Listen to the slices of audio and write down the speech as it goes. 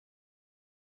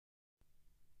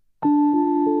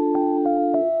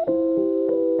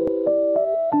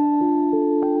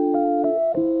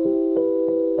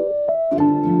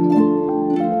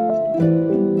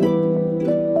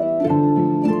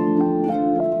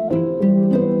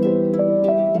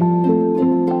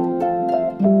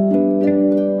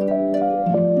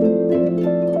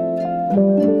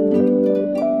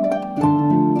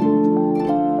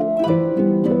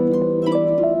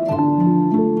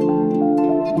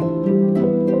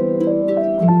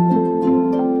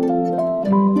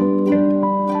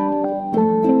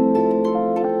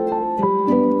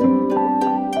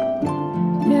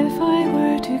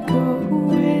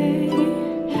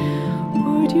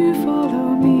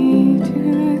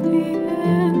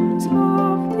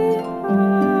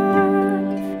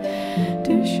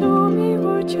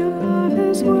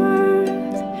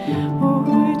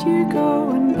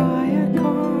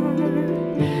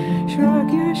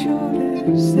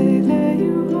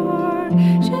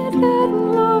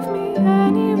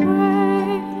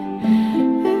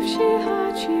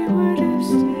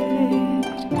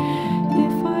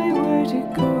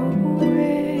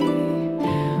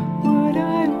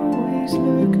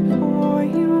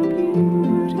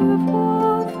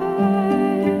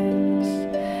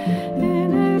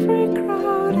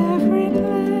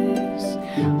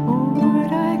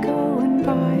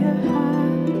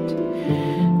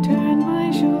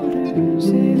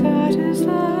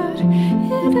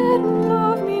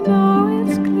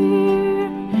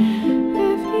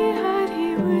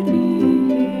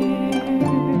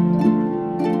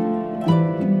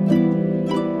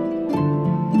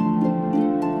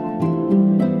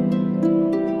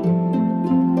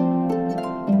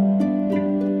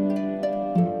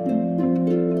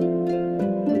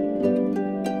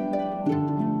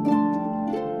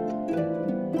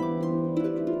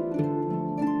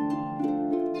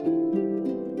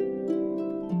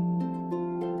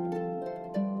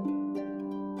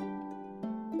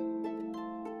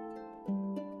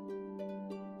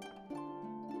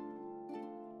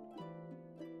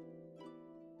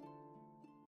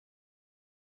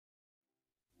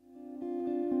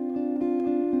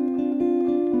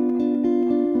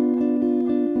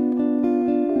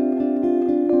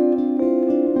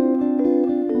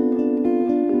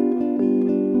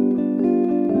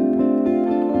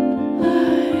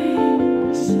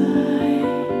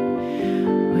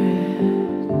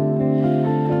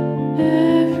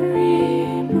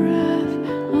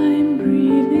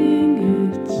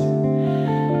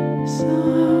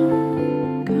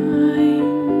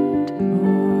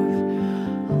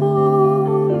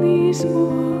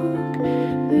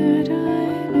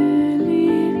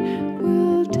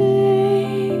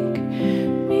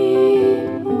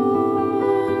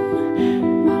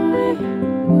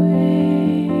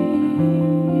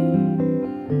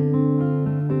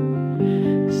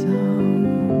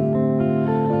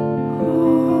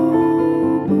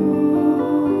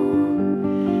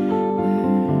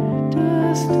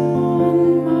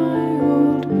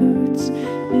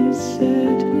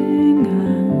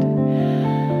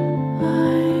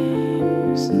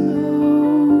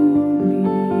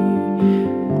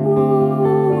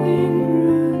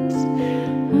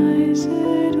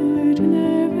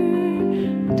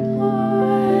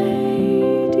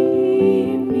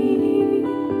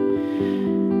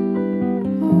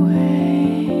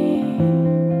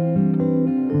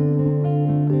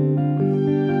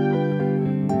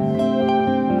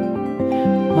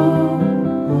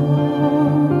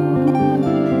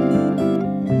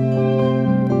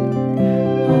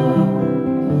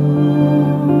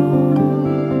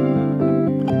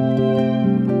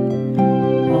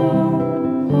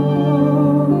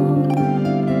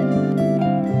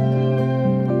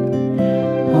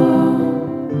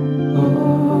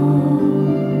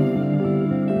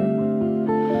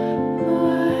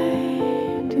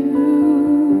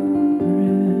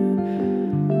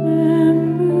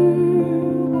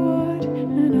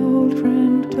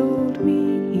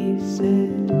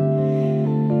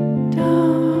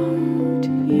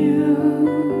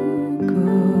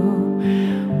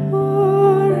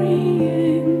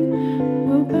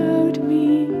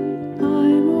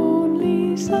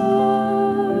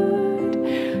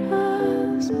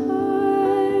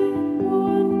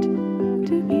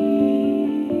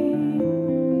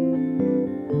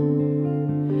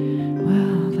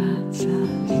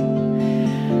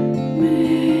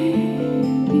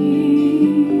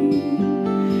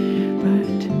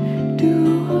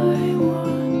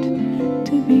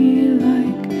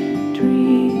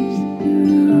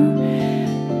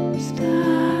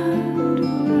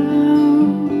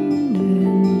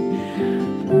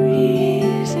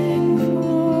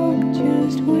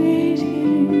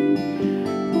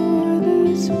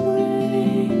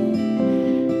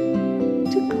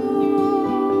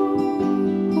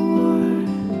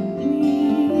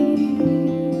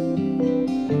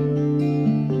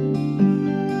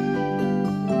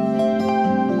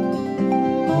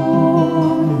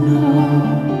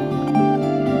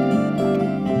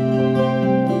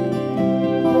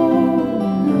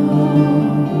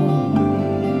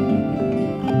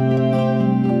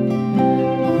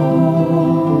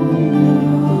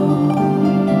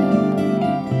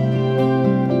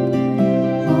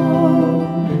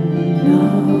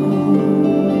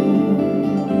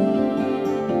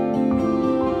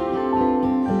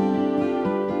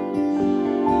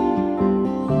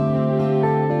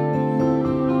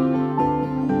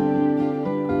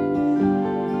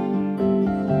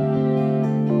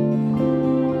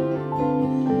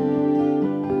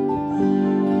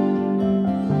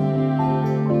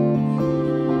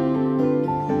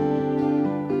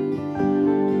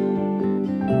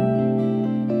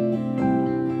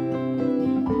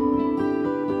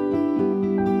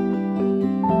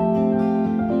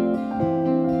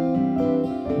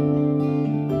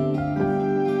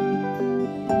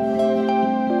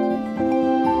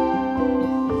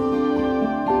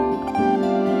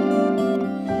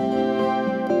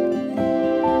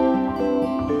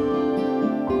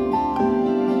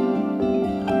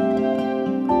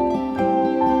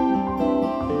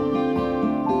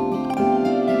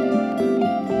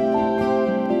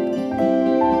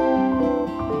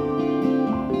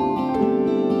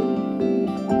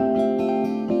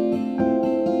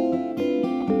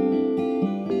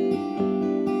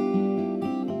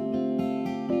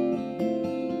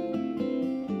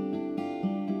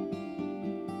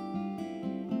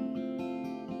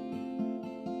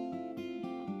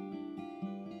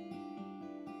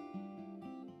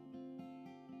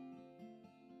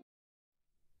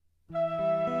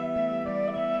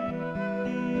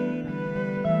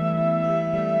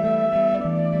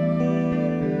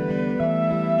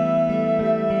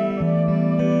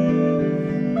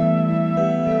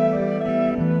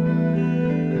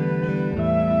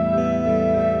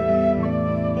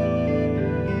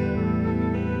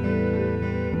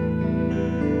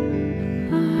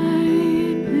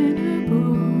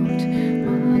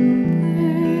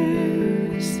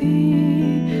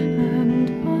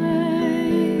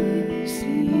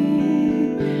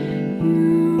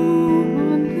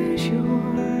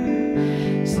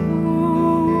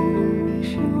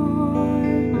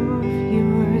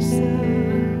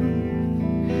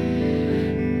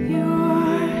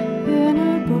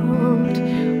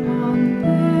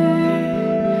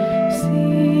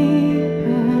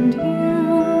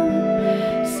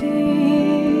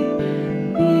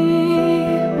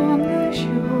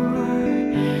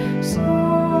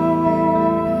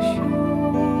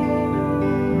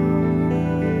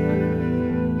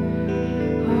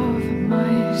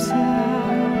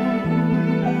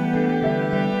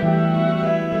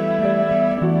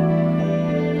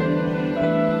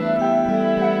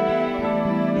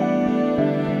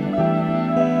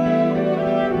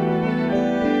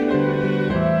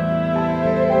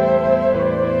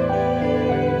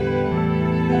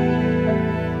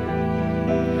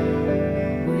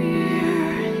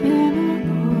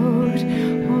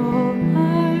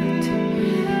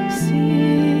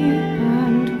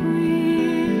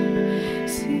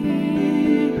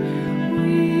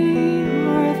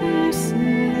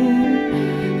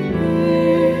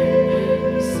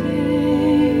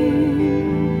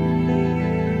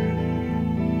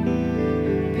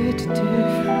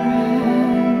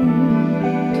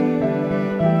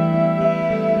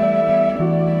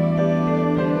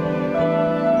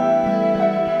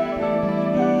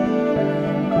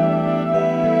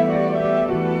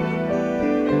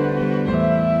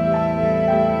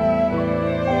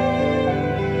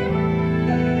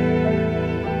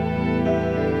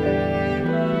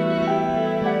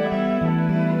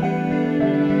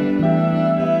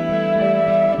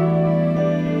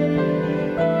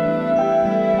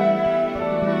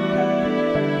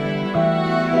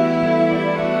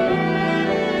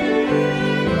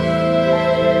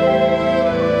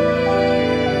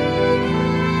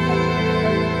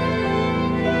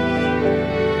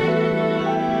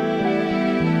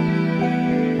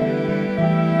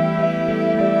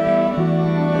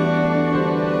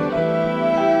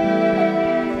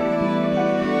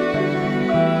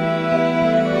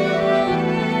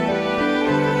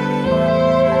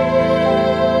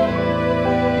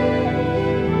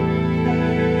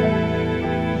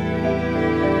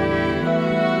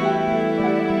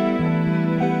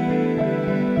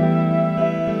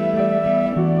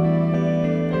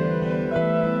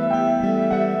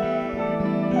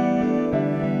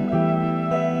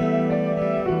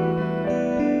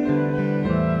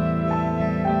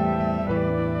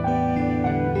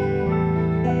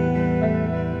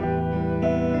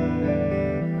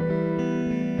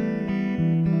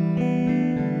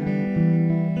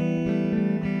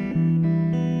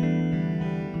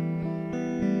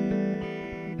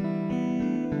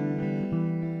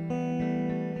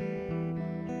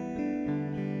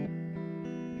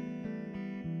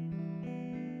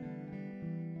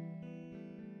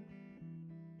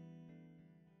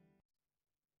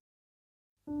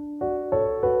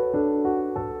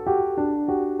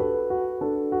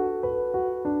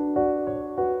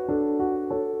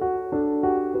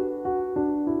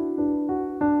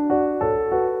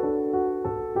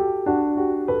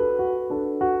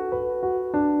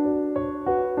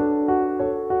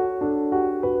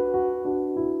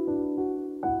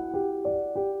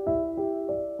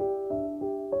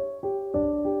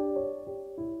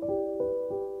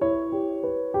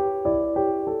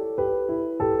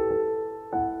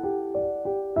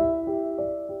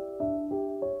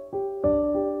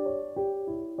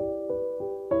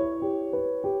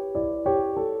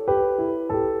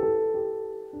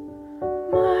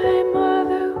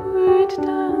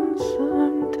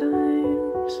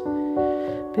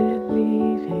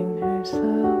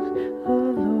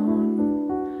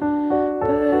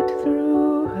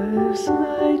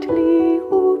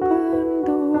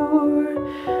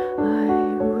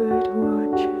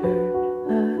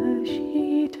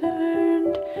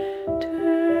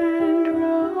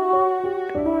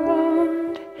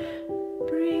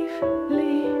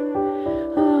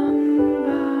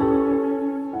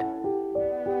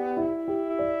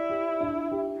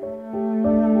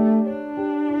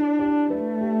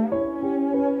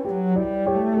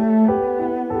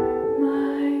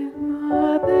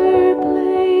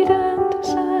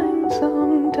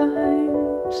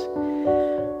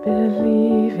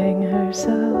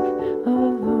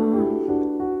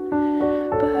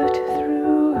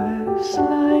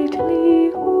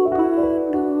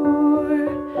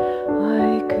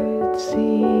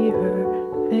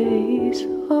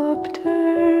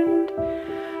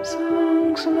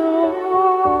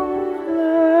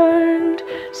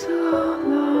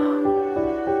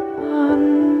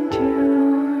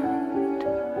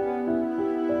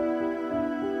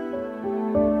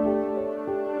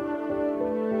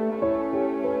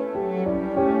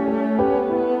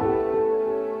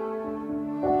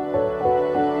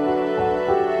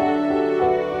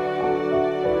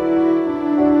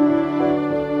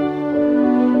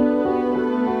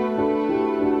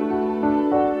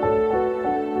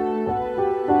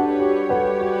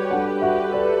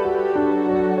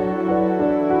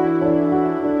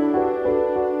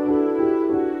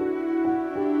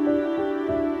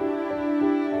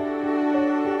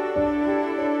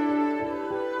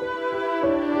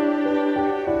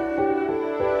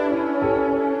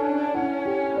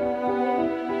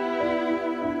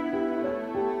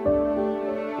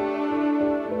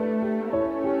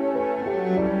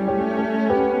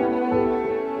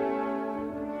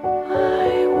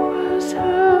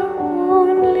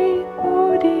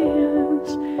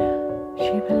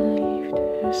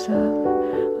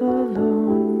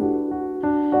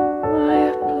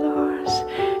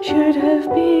have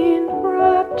been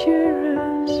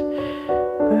rapturous,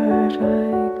 but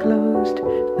I closed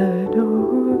the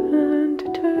door and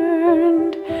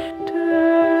turned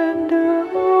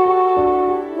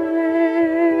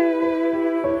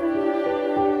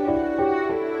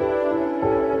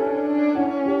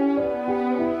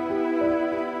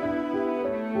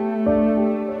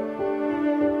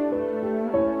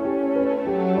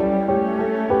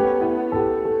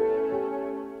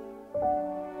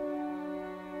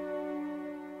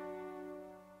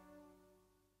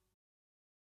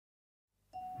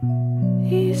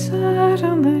He sat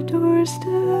on the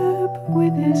doorstep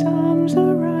with his arms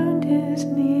around his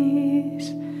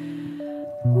knees,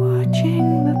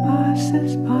 watching the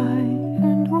passers-by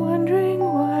and wondering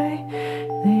why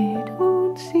they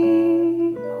don't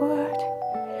see what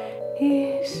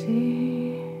he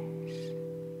sees.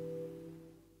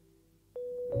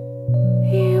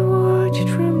 He watched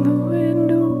from the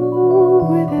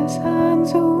window with his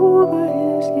hands over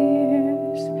his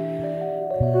ears,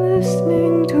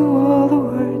 listening to all the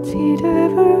words he'd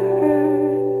ever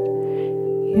heard.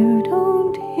 You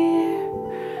don't hear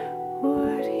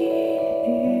what he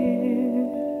hears.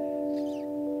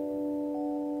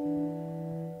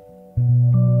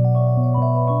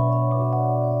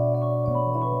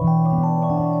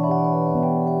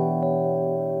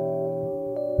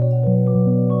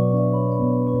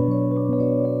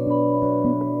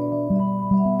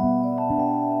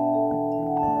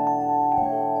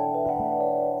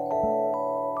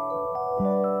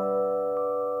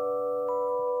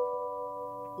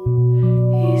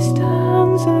 He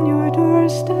stands on your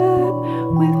doorstep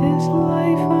with his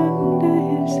life under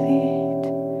his feet,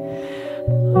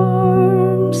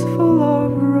 arms full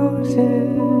of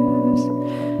roses,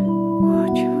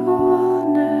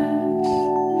 watchfulness.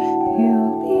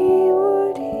 You'll be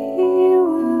what he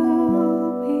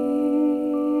will be.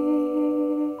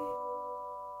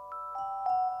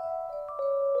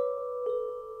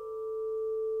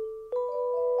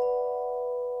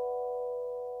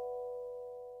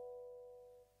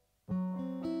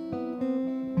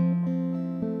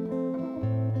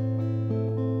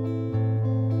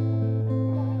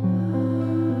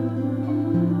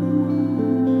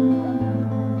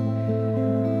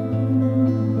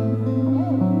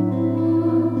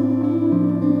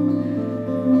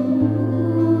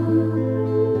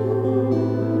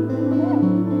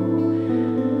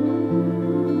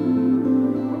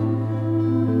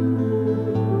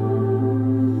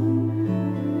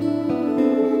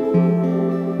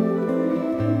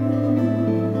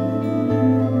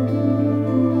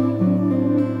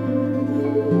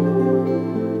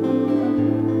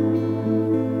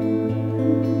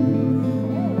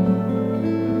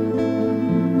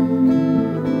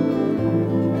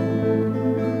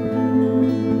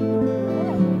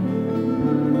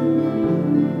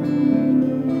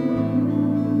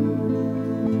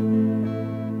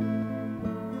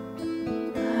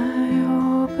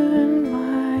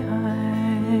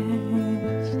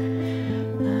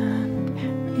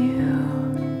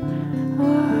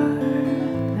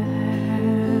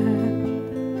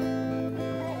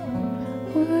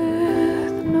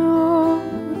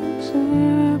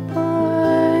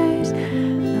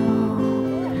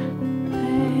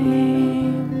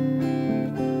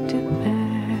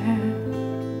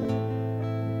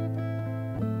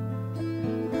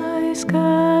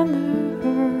 Scan the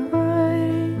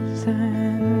horizon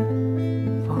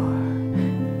for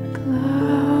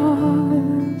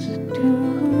clouds to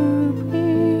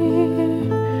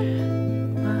appear.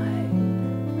 I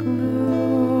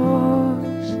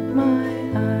close my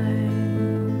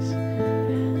eyes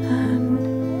and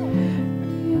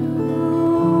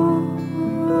you're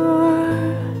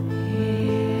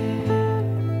here.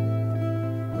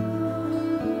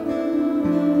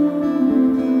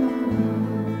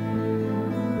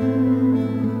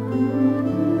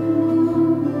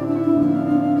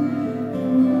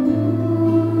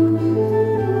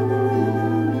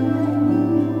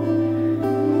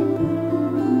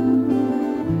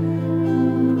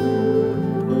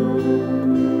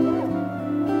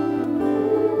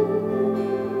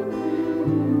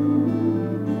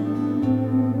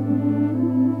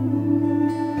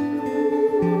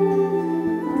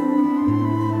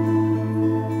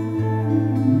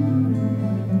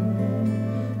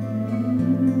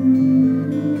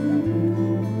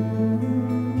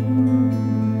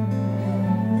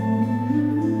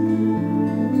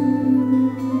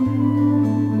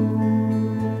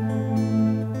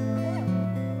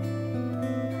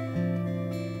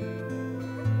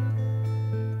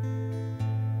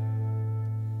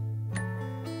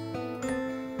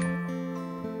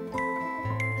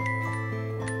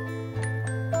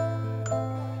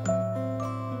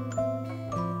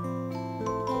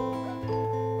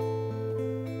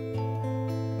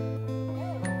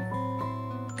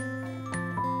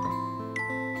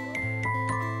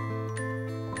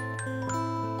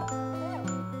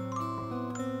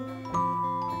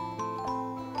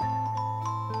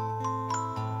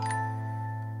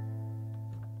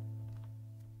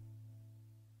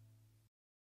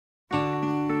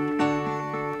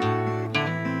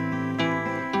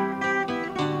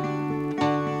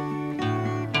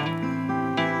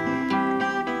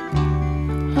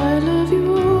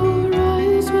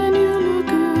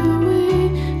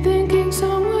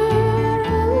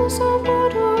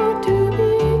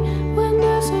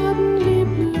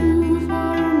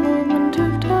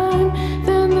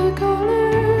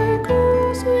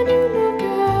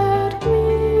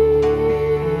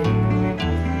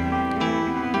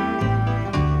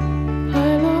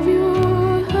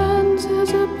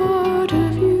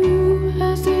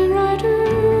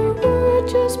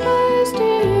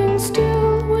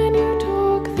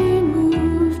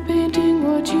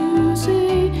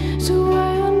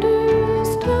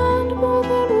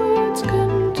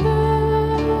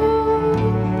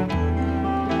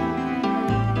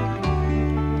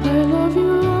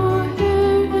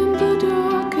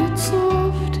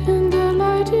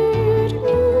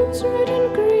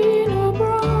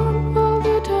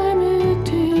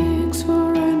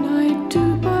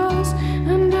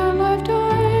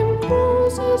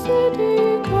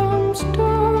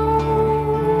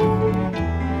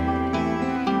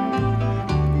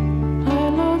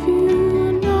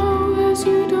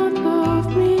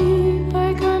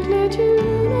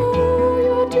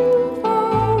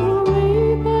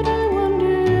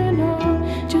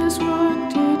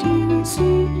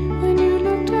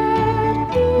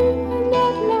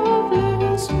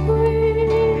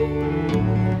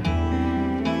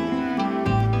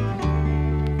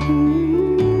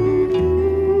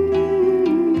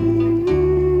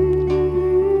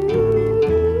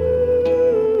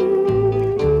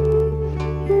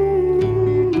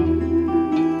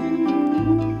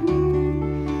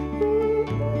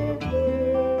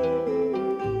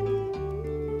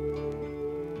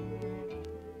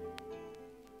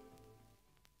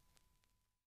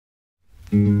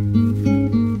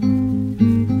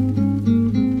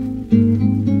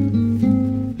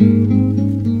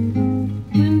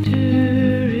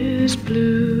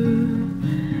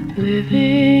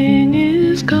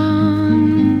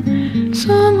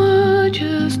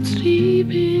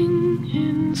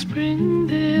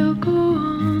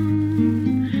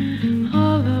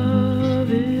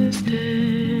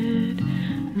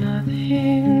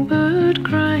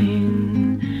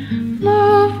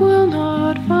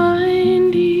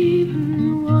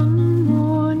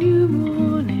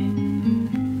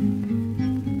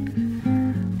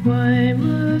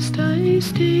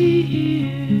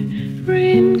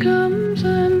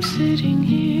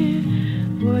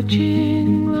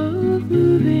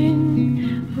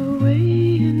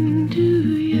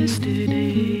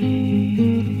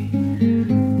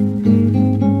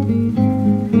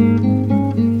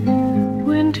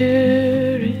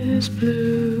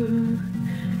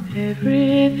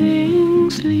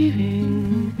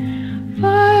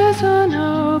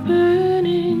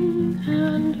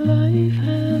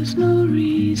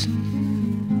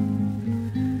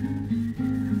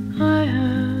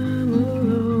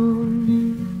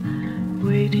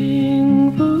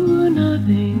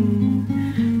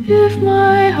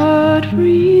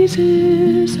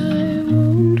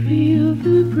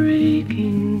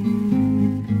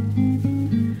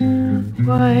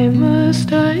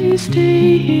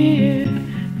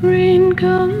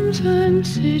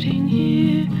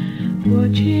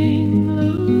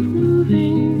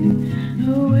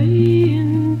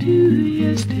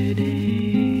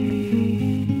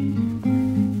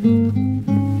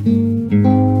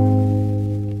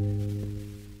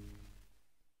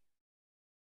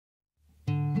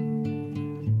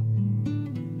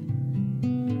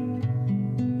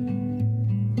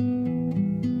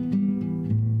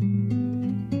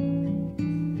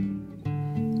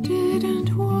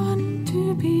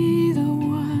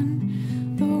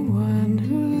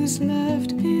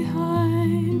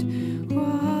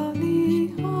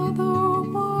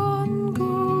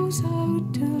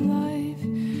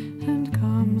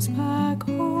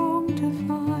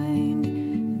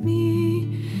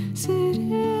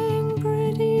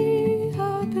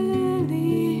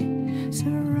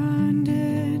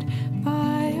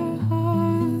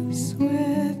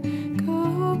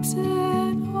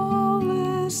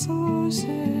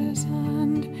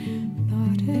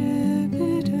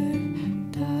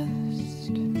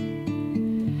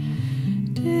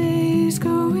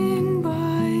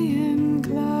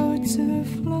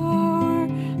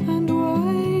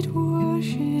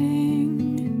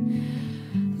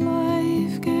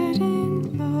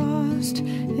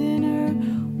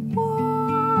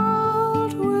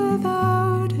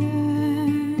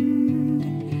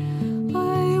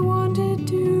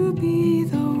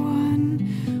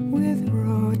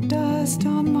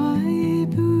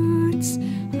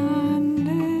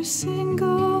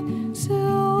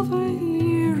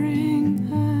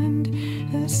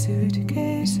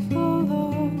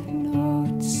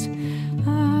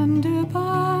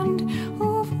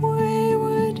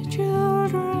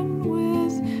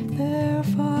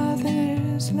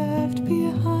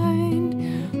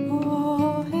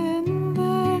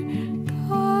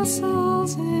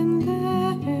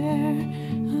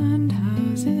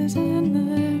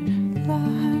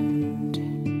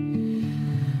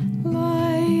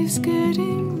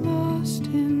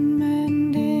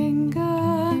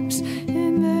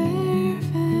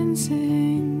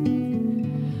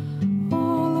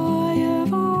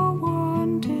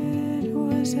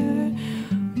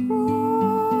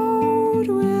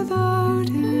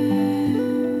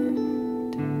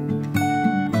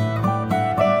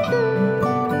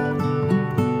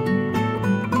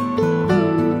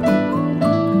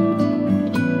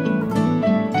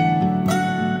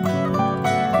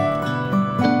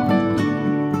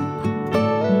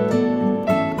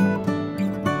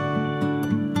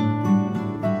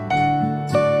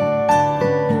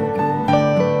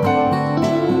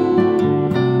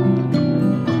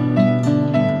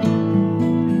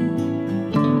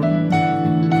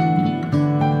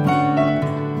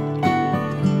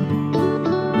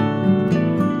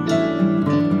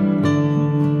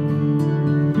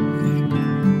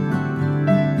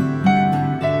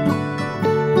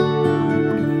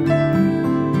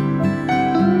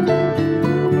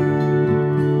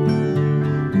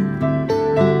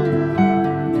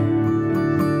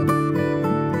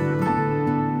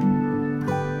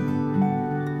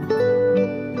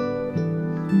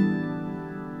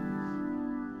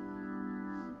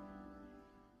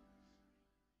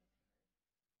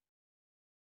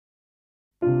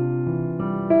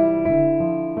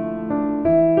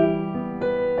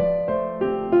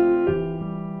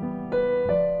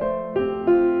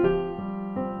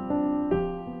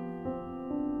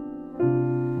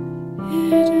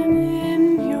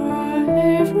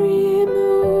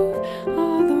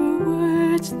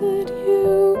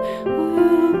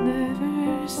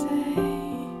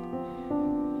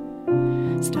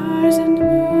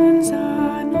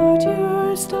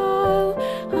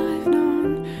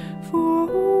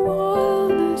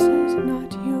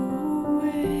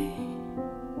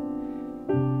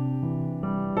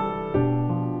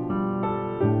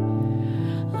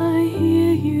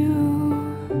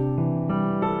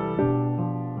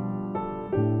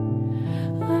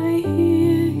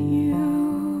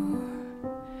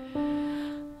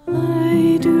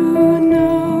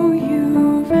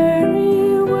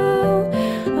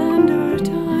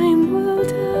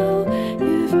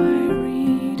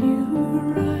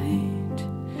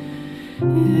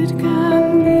 It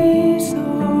can be so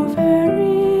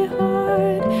very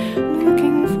hard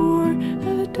looking for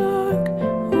a dark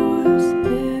horse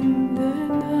in the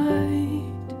night.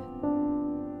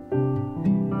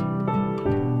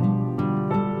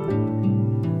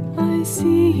 I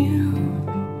see you.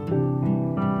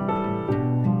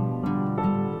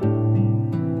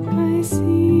 I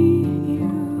see you.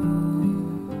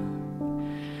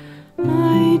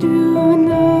 I do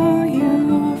know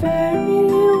you very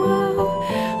well,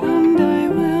 and I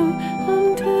will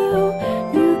until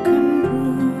you can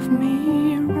prove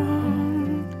me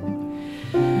wrong.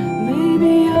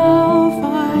 Maybe I'll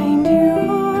find you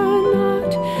are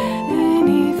not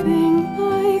anything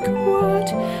like what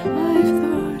I've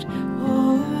thought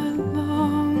all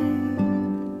along.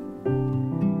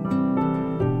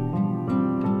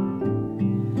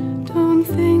 Don't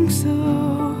think so.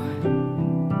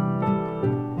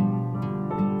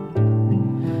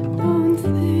 Don't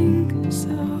think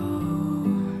so.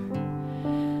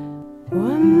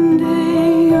 One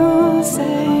day you'll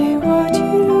say what you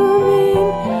mean,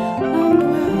 and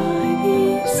will I be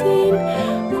seen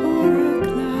for a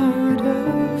cloud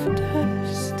of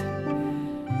dust?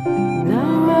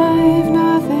 Now I've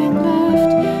nothing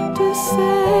left to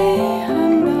say,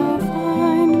 and I'll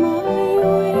find my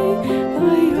way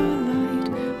by your light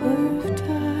of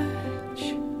touch.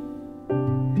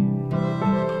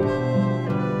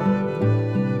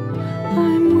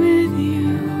 I'm with you.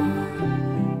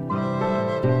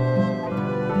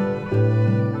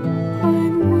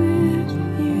 I'm with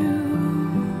you.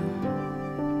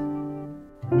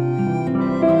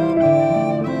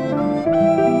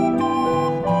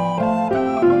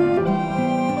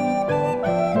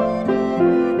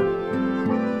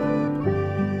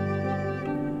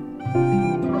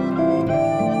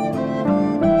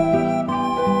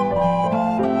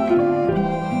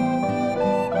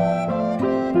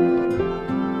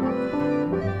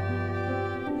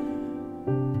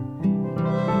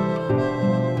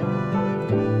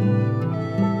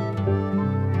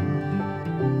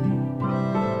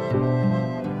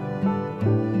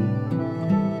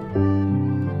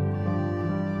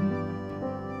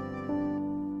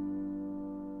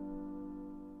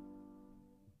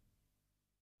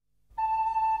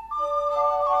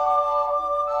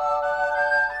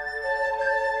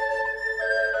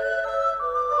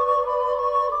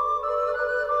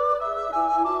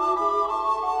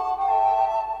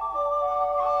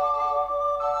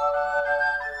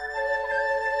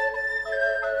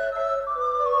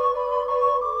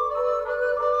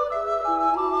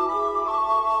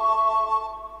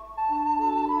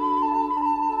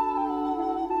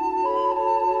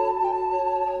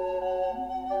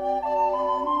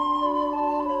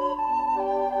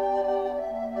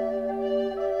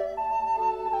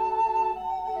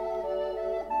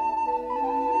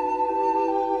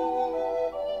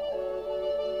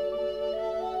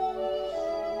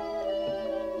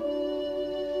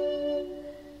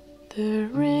 The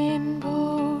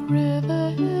Rainbow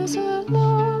River is a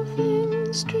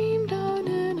loving stream down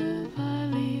in a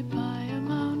valley by a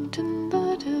mountain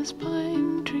that is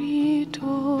pine tree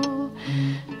tall.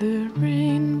 The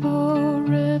Rainbow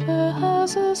River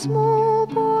has a small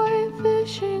boy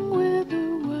fishing with a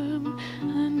worm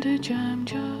and a jam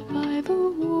jar by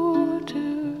the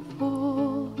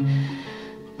waterfall.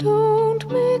 Don't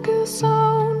make a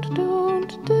sound,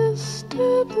 don't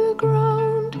disturb the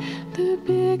ground. The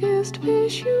biggest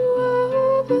fish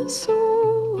you ever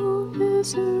saw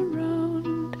is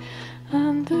around,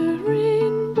 and the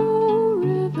Rainbow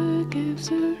River gives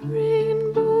a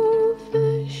rainbow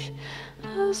fish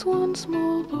as one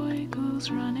small boy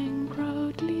goes running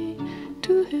proudly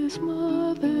to his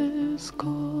mother's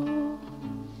call.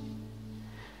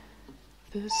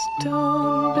 The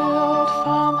stone-built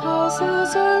farmhouse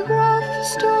is a rough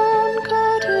stone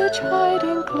cottage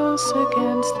hiding close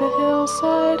against the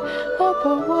hillside up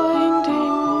a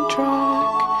winding track.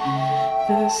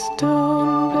 The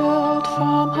stone-built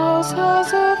farmhouse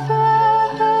has a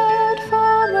fair-haired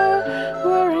farmer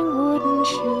wearing wooden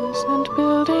shoes and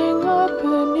building up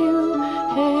a new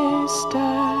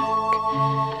haystack.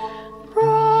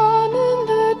 Run in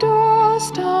the door,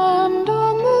 stand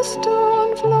on the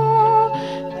stone floor.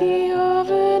 The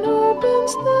oven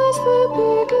opens, there's the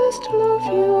biggest loaf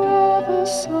you ever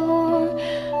saw,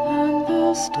 and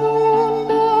the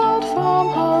stone-built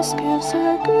farmhouse gives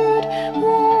a good,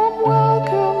 warm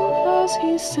welcome as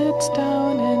he sits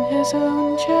down in his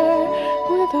own chair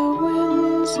with a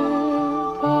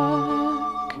Windsor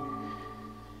back.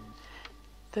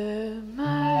 The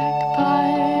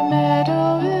Magpie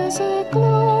Meadow is a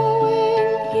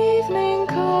glowing evening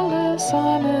color,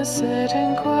 sun is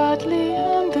setting quietly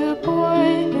and the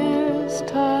boy is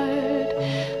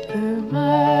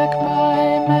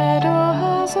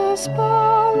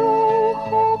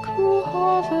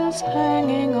stars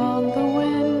hanging on the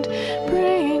wind,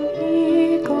 praying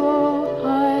eagle-eyed.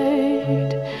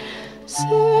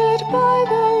 Sit by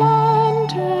the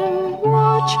lantern,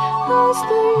 watch as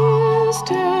the years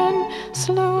turn,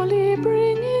 slowly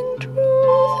bringing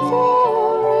truth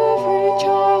for every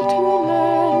child to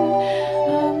learn.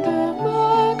 And the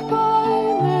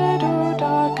magpie meadow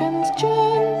darkens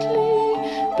gently,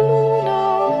 blue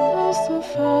now as the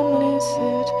family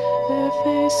sit, their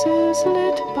faces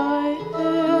lit by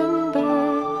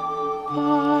ember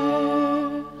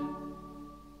fire.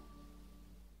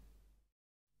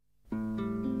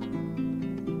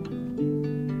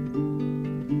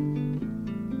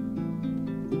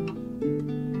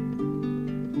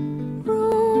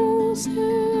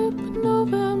 Rosehip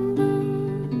November,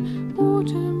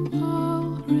 autumn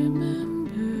I'll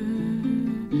remember.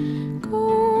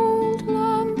 Cold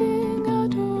landing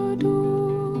at our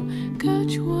door,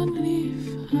 catch one leaf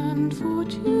and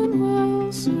fortune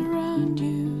will surround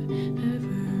you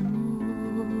evermore.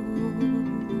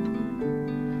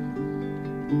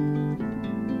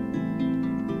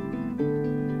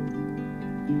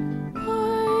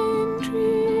 Pine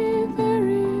tree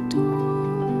very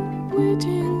tall,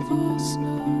 waiting for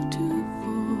snow to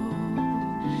fall.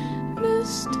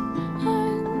 Mist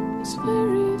hangs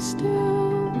very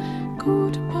still,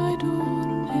 caught by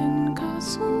dawn in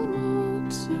castle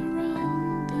moats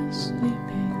around the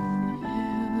sleeping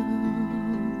hill.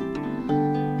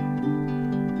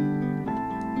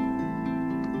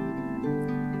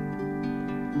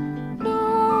 No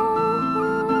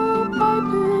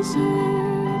pipe is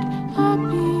heard,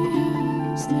 happy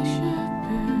as the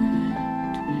shepherd.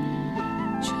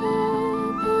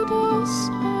 Shepherdess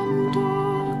and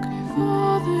dog,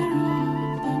 father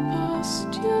of the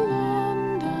pasture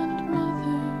land and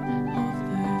mother of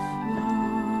the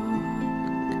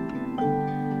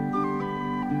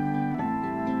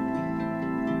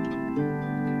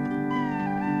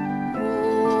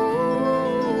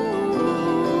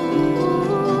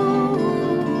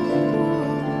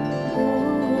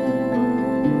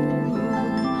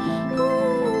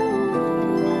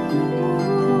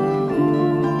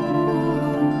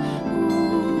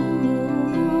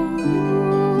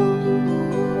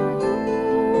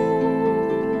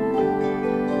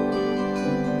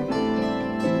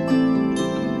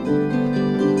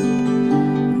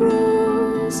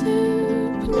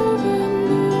Rosehip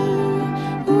November,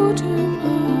 autumn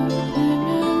I'll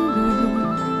remember.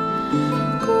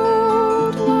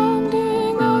 Cold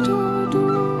landing at our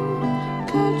door,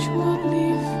 catch one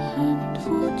leaf and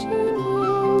fortune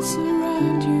will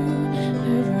surround you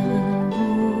evermore.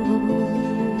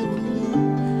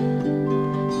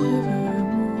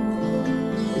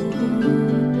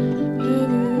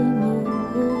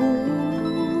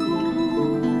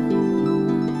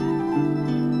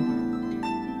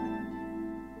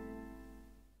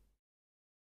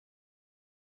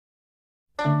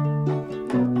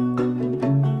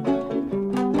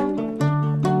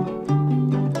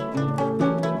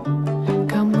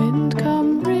 Come wind,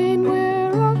 come rain,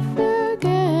 we're off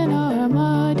again. Our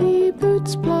muddy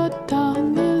boots plod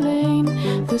down the lane.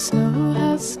 The snow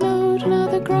has snowed, now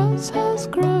the grass has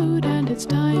growed, and it's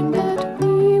time that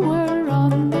we were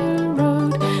on the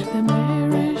road. The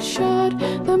mare is shod,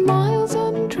 the miles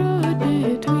untrod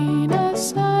between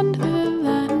us and the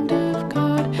land of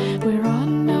God. We're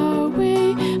on our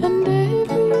way, and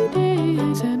every day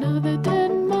is another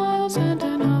 10 miles and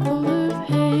an apple of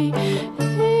hay.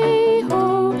 Hey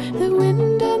ho, the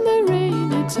wind and the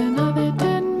rain, it's another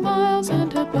 10 miles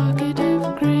and a bucket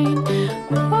of grain.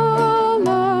 La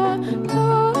la,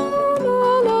 la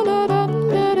la la la da da da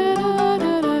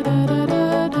da da da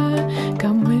da da.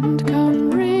 Come wind,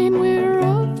 come rain, we're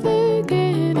off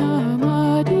again. Our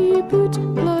muddy boots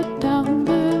plod down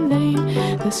the lane.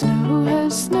 The snow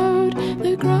has snowed,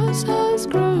 the grass has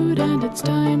growed, and it's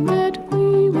time that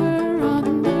we were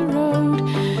on the road.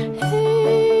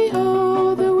 Hey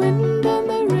ho, the wind and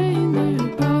the rain,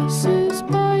 the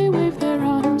passers-by wave their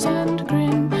arms and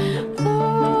grin.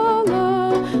 La la,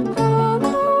 la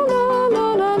la la la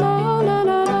la la la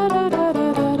la da da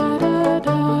da da da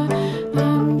da.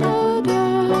 Dun da da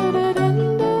da dun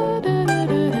da da da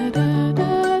da da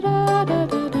da da da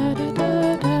da da da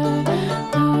da.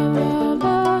 La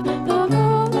la la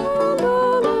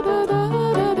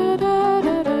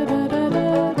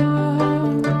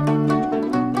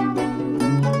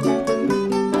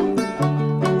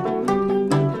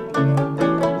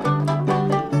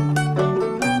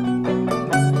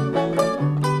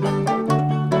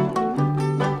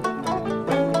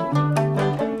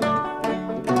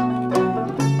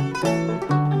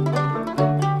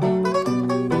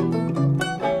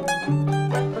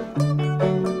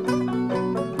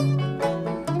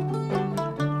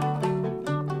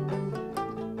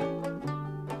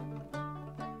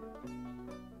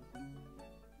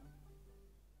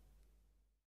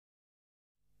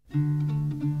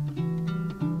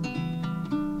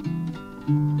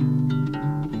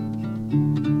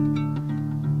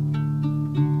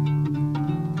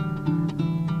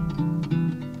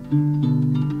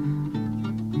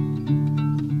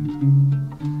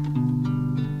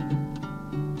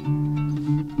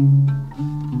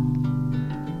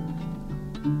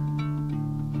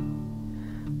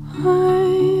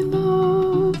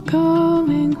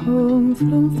home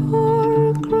from far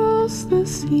across the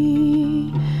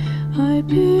sea. I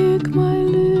pick my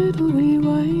little wee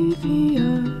wifey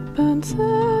up and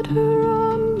set her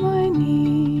on my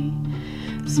knee.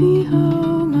 See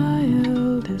how my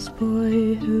eldest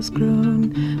boy has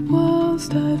grown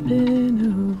whilst I've been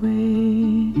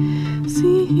away.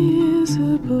 See, here's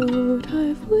a boat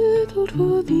I've whittled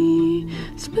for thee,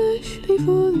 specially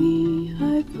for thee.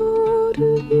 I thought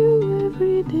of you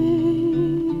every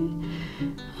day.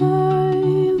 I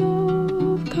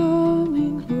love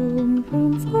coming home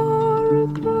from far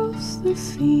across the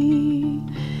sea,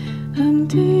 and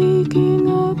taking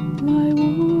up my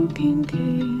walking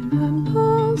cane and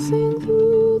passing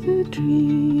through the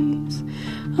trees.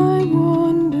 I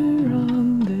wander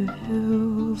on the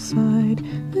hillside,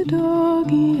 the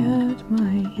doggy at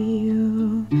my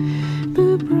heel.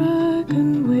 The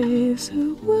bracken waves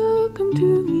are welcome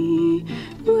to me.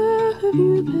 Where have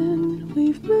you been?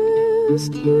 We've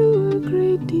missed you a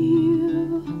great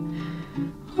deal.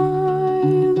 I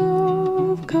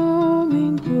love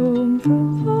coming home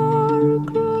from far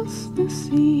across the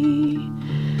sea.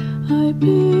 I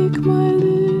pick my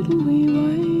little wee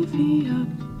wifey up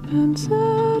and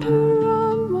set her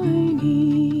on my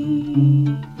knee.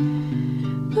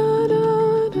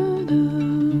 Da-da-da-da,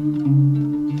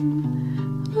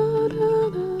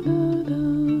 da-da-da-da-da.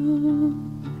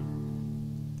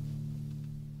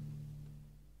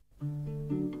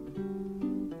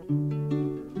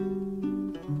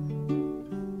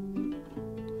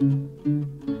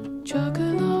 Jog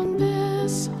along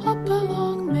Bess, hop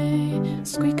along May,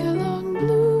 squeak along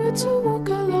Blue, it's a walk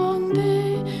along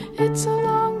day. It's a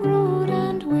long road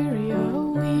and weary are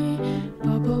we.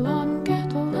 Bubble on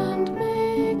kettle and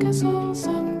make us all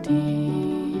some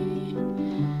tea.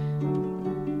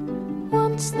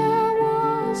 Once there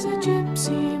was a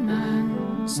gypsy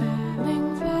man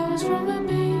selling flowers from a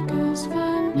baker's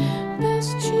van.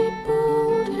 Best she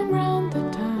pulled him round the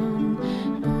town,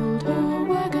 pulled her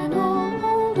wagon all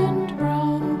old and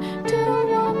brown, till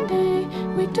one day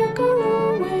we took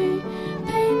her away,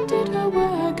 painted her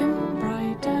wagon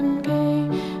bright and gay.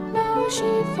 Now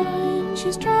she finds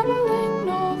she's traveling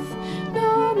north,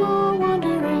 no more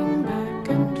wandering back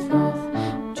and forth.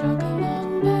 Jog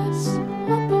along Bess,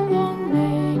 hop along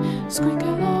May, squeak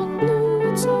along Blue,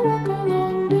 it's a walk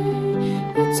along day.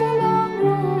 It's a long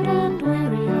road and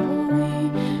weary are we.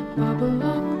 Bubble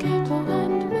on kettle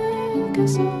and make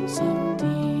us all some tea.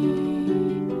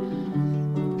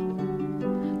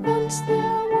 Once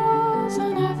there was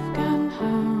an Afghan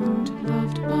hound,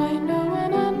 loved by no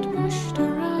one and pushed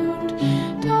around,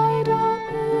 tied up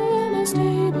in a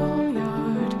stable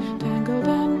yard, tangled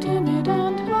and timid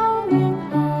and howling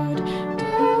hard,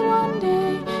 till one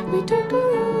day we took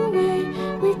her away.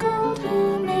 We called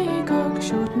her Magog,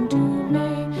 shortened to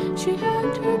May. She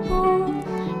had her paw,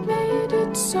 made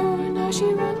it sore. Now she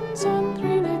runs on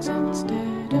 3 legs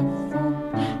instead of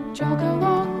 4. Jog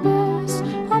along Bess,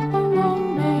 hop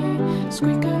along May,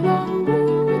 squeak along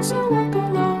Blue, it's a walk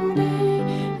along day.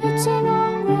 It's a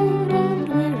long road and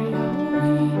weary are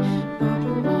we.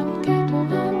 Bubble on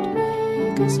kettle and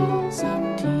make us all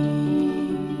some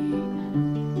tea.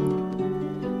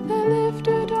 There lived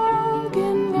a dog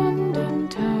in London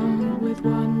town, with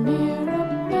one ear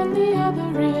up and the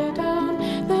other ear down.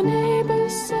 The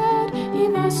neighbors said he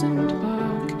mustn't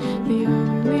bark, the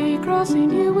only cross he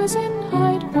knew was in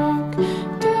Hyde Park.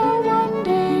 Till one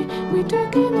day we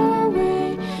took him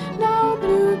away. Now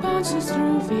Blue bounces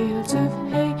through fields of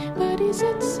hay, but he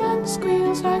sits and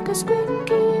squeals like a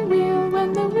squeaky wheel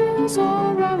when the wheels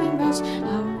are rolling. That's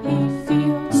how he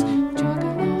feels. Jog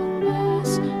along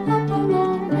Bess, hop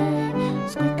along May,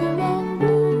 squeak along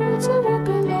Blue, it's a walk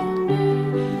along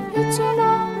day. It's a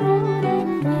long road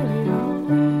and weary are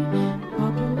we.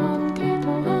 Bubble on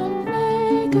kettle and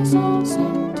make us all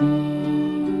some tea.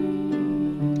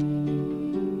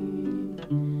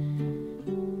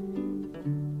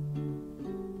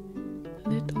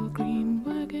 Little green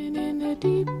wagon in a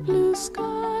deep blue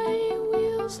sky,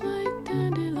 wheels like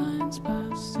dandelions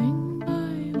passing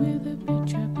by, with a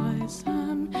picture by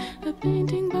Sam, a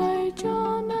painting by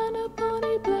John, and a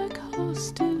bonny black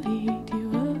horse to lead you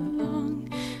along.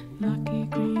 Lucky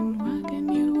green wagon,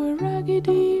 you were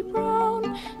raggedy brown,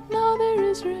 now there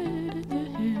is red at the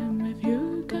hem of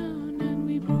your gown. And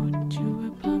we brought you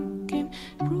a pumpkin,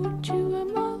 brought you a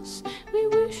mouse, we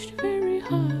wished very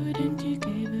hard and you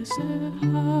gave us a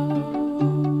house.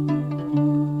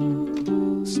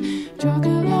 Jog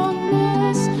along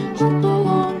Bess, hop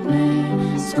along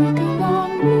May, squeak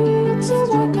along Blue, it's a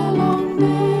walk along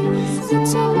day.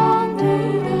 It's a long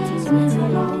road and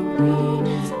weary are we.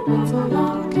 Move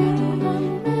along kettle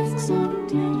and make some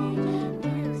tea.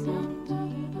 Make some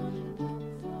tea.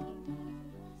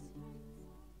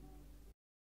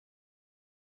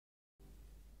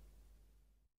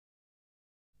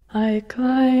 I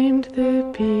climbed the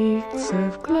peaks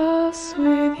of glass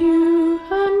with you,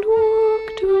 and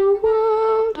walked a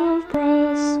world of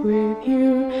brass with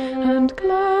you, and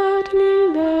gladly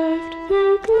left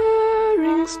the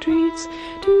glaring streets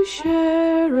to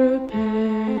share a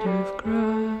bed of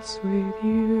grass with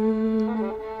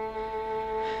you.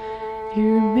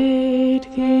 You made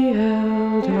the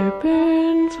elder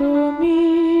burn for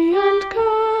me, and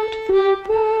cut the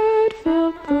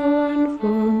bird-felt thorn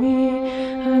for me,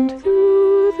 and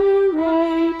through the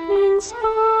ripening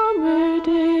summer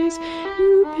days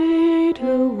you bade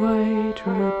the white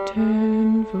road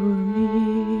turn for me.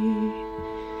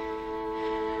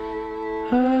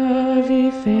 Ave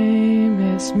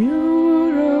famous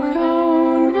muro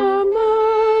gaun a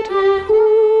maten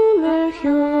hula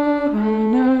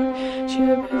hjohanar,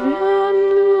 Sjöbvian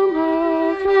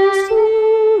lumach a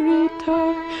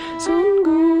suritach, son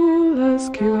gulas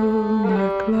kjolna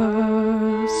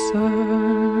klasar.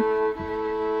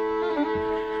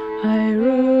 I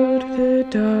rode the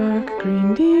dark green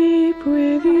deep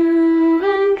with you,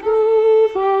 and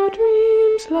drove our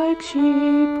dreams like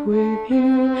sheep with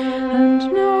you, and